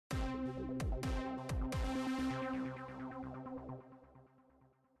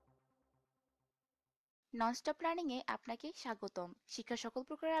Nonstop learning এ আপনাকে স্বাগতম। শিক্ষার সকল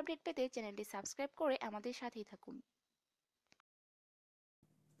প্রকার আপডেট পেতে চ্যানেলটি সাবস্ক্রাইব করে আমাদের সাথেই থাকুন।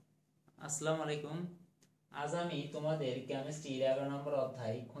 আসসালামু আলাইকুম। আজ আমি তোমাদের কেমিস্ট্রির 11 নম্বর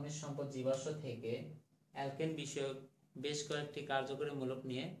অধ্যায় খনিজ সম্পদ জীবাশ্ম থেকে অ্যালকেন বিষয়ক বেশ কয়েকটি কার্যকরী মূলক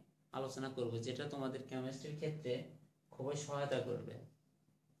নিয়ে আলোচনা করব, যেটা তোমাদের কেমিস্ট্রির ক্ষেত্রে খুবই সহায়তা করবে।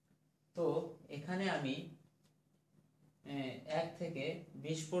 তো এখানে আমি 1 থেকে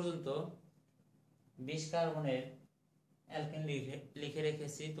 20 পর্যন্ত 20 কার্বনের অ্যালকেন লিখে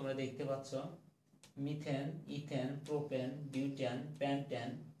রেখেছি, তোমরা দেখতে পাচ্ছ। Methane, ethane, propane, butane, pentane,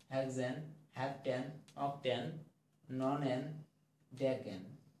 hexane, heptane, octane, ননেন, ডেকেন,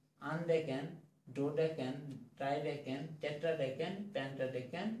 আনডেকেন, ডোডেকেন, ট্রাইডেকেন, টেট্রাডেকেন,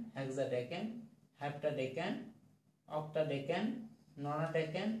 পেন্টাডেকেন, হেক্সাডেকেন, হেপ্টাডেকেন, অক্টাডেকেন,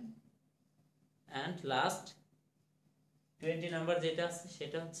 ননাডেকেন and last 20 number যেটা আছে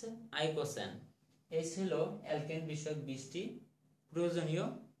সেটা হচ্ছে আইকোসেন। এই ছিল অ্যালকেন বিষয়ক 20টি প্রয়োজনীয়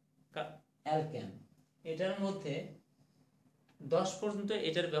অ্যালকেন। এটার মধ্যে 10 পর্যন্ত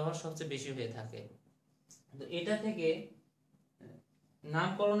এটার ব্যবহার সবচেয়ে বেশি হয়ে থাকে। তো এটা থেকে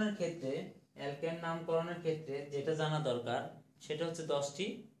নামকরণের ক্ষেত্রে, অ্যালকেন নামকরণের ক্ষেত্রে যেটা জানা দরকার সেটা হচ্ছে 10টি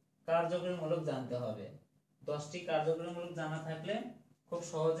কার্যকরীমূলক জানতে হবে। 10টি কার্যকরীমূলক জানা থাকলে খুব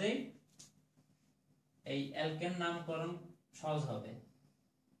সহজেই এই অ্যালকেন নামকরণ সহজ হবে।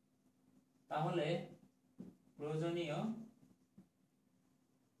 তাহলে প্রয়োজনীয়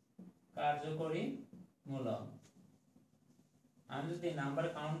কার্যকরী মূলক আমি যদি নাম্বার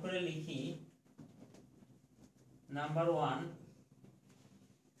কাউন্ট করে লিখি, number 1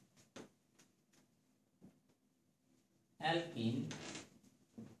 alkyne,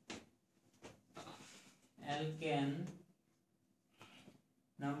 alkane.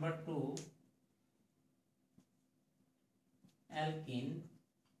 Number 2 alkyne.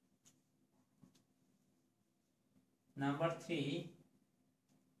 Number 3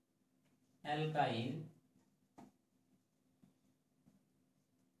 অ্যালকাইন।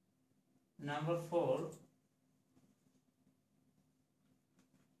 Number 4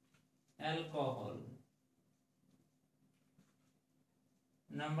 alcohol.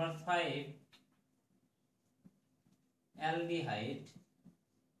 Number 5 aldehyde.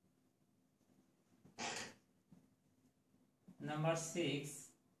 Number 6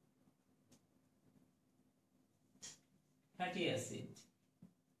 fatty acid.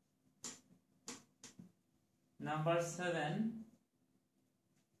 Number 7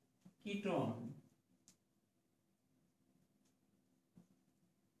 ketone.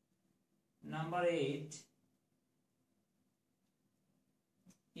 Number 8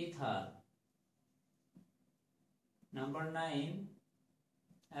 ether. Number 9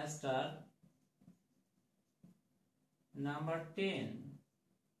 ester. Number 10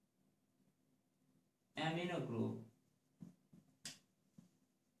 amino group.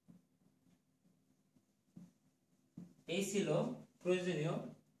 এই ছিল প্রয়োজনীয়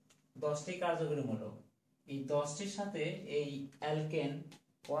 10টি কার্যকরী মূলক। এই 10টির সাথে এই অ্যালকেন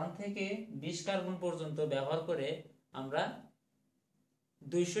 1 থেকে 20 কার্বন পর্যন্ত ব্যবহার করে আমরা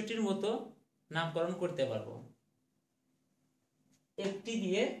 200টির মতো নামকরণ করতে পারবো। একটি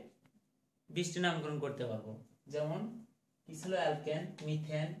দিয়ে 20টি নামকরণ করতে পারবো। যেমন কি ছিল? Alkane,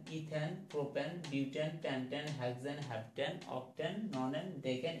 methane, ethane, propane, butane, pentane, hexane, heptane, octane, ননেন,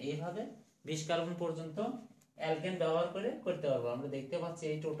 ডেকেন, এইভাবে 20 কার্বন পর্যন্ত অ্যালকেন ব্যবহার করে করতে পারবো। আমরা দেখতে পাচ্ছি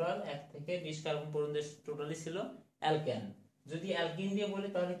এই টোটাল 1 থেকে 20 কার্বন পর্যন্ত টোটালি ছিল অ্যালকেন। যদি অ্যালকিন দিয়ে বলি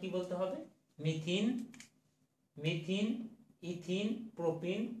তাহলে কি বলতে হবে? মিথিন, মিথিন, ethene,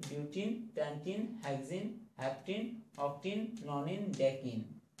 propene, butene, Pantene, hexene, হেপটিন, অক্টিন, ননিন, Deakin,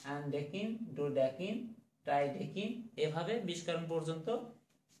 অ্যানডেকিন, ডোডেকিন, ট্রাইডেকিন, এভাবে 20 কার্বন পর্যন্ত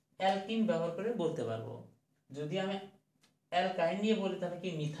অ্যালকিন ব্যবহার করে বলতে পারবো। যদি আমি অ্যালকাইন নিয়ে বলি তাহলে কি?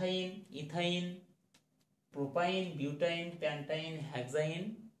 মিথাইন, ইথাইন, প্রোপাইন, বিউটাইন, প্যান্টাইন, হেক্সাইন,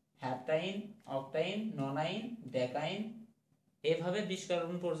 হ্যাপটাইন, অক্টাইন, ননাইন, ডেকাইন, এভাবে 20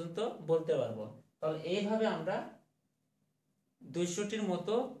 কার্বন পর্যন্ত বলতে পারবো। তাহলে এইভাবে আমরা 200টির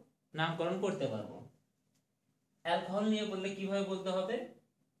মতো নামকরণ করতে পারবো। অ্যালকোহল নিয়ে বললে কিভাবে বলতে হবে?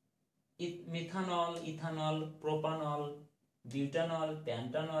 Methanol, ethanol, propanol, butanol,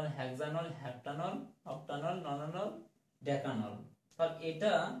 প্যান্টানল, hexanol, হেপ্টানল, অক্টানল, নননল, ডেকানল। তাহলে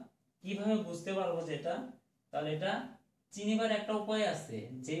এটা কিভাবে বুঝতে পারবো যেটা? তাহলে এটা চিনিবার একটা উপায় আছে,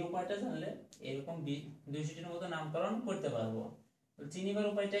 যে উপায়টা জানলে এরকম 200টির মতো নামকরণ করতে পারবো। চিনিবার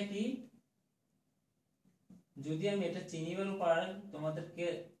উপায়টা কি? যদি আমি এটা চিনিবার উপায় তোমাদেরকে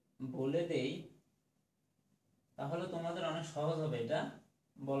বলে দেই তাহলে তোমাদের অনেক সহজ হবে এটা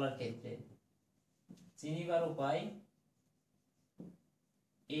বলার ক্ষেত্রে। চিনিবার উপায়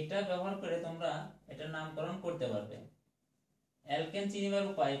এটা ব্যবহার করে তোমরা এটার নামকরণ করতে পারবে। অ্যালকেন চিনিবার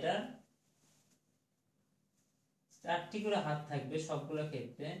উপায়টা 4টি করে হাত থাকবে সবগুলো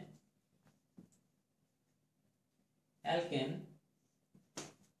ক্ষেত্রে। Alkane,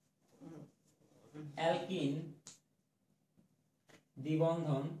 alkyne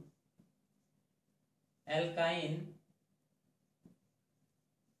দ্বিবন্ধন, অ্যালকাইন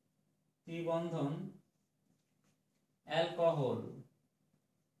ত্রিবন্ধন, alcohol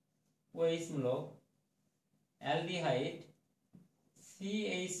OH-মূলক, aldehyde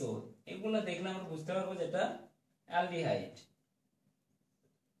CHO। এগুলো দেখলে আমরা বুঝতে পারবো যেটা অ্যালডিহাইড।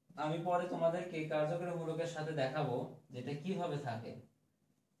 আমি পরে তোমাদেরকে কার্যকরী মূলকের সাথে দেখাবো যেটা কিভাবে থাকে।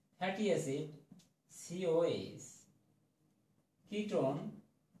 Fatty acid COH, ketone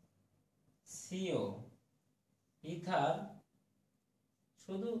CO, ether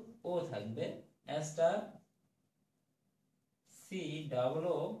শুধু O থাকবে, ester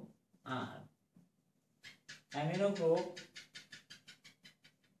COOR, amino group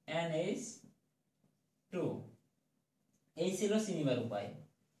NH2। এই ছিল চিনিবার উপায়।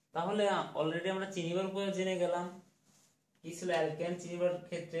 তাহলে অলরেডি আমরা চিনিবার উপায় জেনে গেলাম। কি ছিল? অ্যালকেন চিনিবার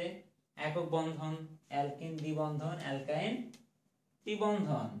ক্ষেত্রে একক বন্ধন, অ্যালকিন দ্বিবন্ধন, অ্যালকাইন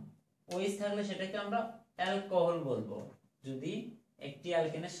ত্রিবন্ধন। OH থাকলে সেটাকে আমরা অ্যালকোহল বলবো। যদি একটি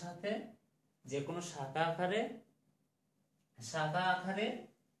অ্যালকেনের সাথে যে কোনো শাখা আকারে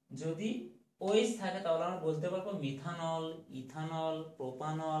যদি OH থাকে তাহলে আমরা বলতে পারবো মিথানল, ইথানল,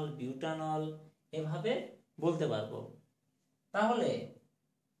 প্রোপানল, বিউটানল, এভাবে বলতে পারবো। তাহলে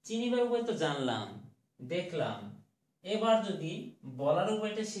চিনিবার উপায় তো জানলাম, দেখলাম। এবার যদি বলার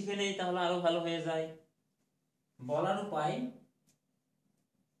উপায়টা শিখে নেই তাহলে আরো ভালো হয়ে যায়। বলার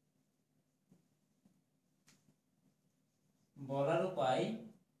উপায়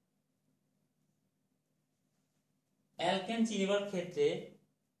অ্যালকেন চিনিবার ক্ষেত্রে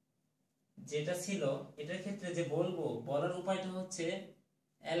যেটা ছিল এটার ক্ষেত্রে যে বলবো, বলার উপায়টা হচ্ছে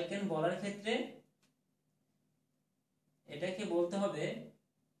অ্যালকেন বলার ক্ষেত্রে এটাকে বলতে হবে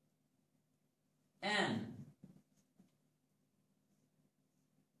অ্যান,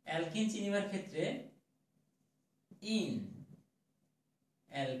 অ্যালকিন চিনিবার ক্ষেত্রে ইন,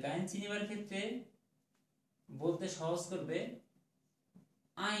 অ্যালকাইন চিনিবার ক্ষেত্রে বলতে সহজ করবে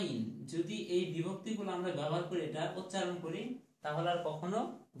আইন। যদি এই বিভক্তিগুলো আমরা ব্যবহার করে এটা উচ্চারণ করি তাহলে আর কখনো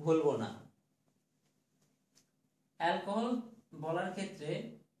ভুলবো না। অ্যালকোহল বলার ক্ষেত্রে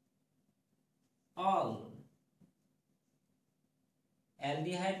অল,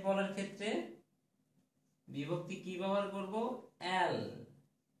 অ্যালডিহাইড বলার ক্ষেত্রে বিভক্তি কি ব্যবহার করব? অ্যাল।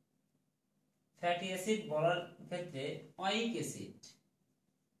 ফ্যাটি অ্যাসিড বলার ক্ষেত্রে অয়িক অ্যাসিড,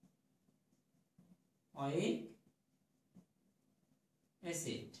 অয়িক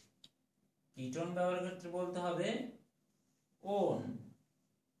অ্যাসিড। কিটোন ব্যবহারের ক্ষেত্রে বলতে হবে ওন।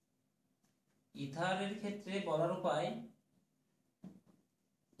 ইথারের ক্ষেত্রে বলার উপায়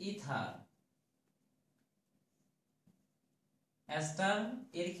ইথার। অ্যাস্টার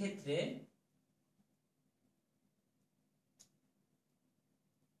এর ক্ষেত্রে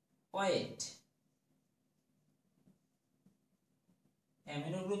ওয়েট।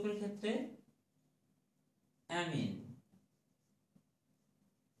 অ্যামিনো গ্রুপের ক্ষেত্রে অ্যামিন।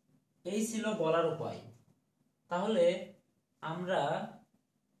 এই ছিল বলার উপায়। তাহলে আমরা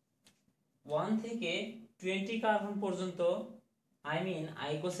 1 থেকে 20 কার্বন পর্যন্ত,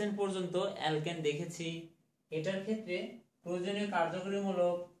 আইকোসেন পর্যন্ত অ্যালকেন দেখেছি। এটার ক্ষেত্রে প্রয়োজনীয়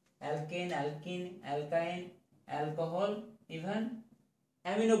কার্যকরীমূলক alkane, alkyne, অ্যালকাইন, alcohol, even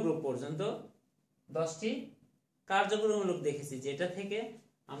amino group পর্যন্ত 10টি কার্যকরীমূলক দেখেছি, যেটা থেকে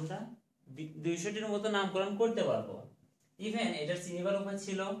আমরা 200টির মতো নামকরণ করতে পারবো। ইভেন এটার চিনিবার উপায়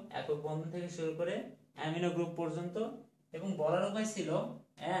ছিল একক বন্ধন থেকে শুরু করে অ্যামিনো গ্রুপ পর্যন্ত, এবং বলার উপায় ছিল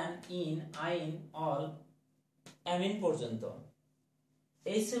অ্যান, ইন, আইন, অল, অ্যামিন পর্যন্ত।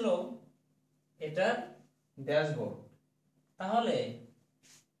 এই ছিল এটার ড্যাশবোর্ড। তাহলে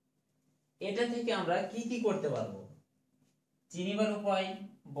এটা থেকে আমরা কি কি করতে পারবো? চিনিবার উপায়,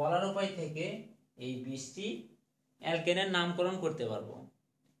 বলার উপায় থেকে এই 20টি অ্যালকেনের নামকরণ করতে পারবো,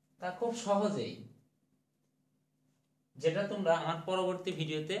 তা খুব সহজেই, যেটা তোমরা আমার পরবর্তী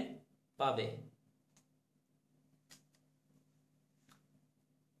ভিডিওতে পাবে।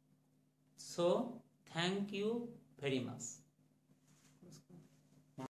 So, thank you very much.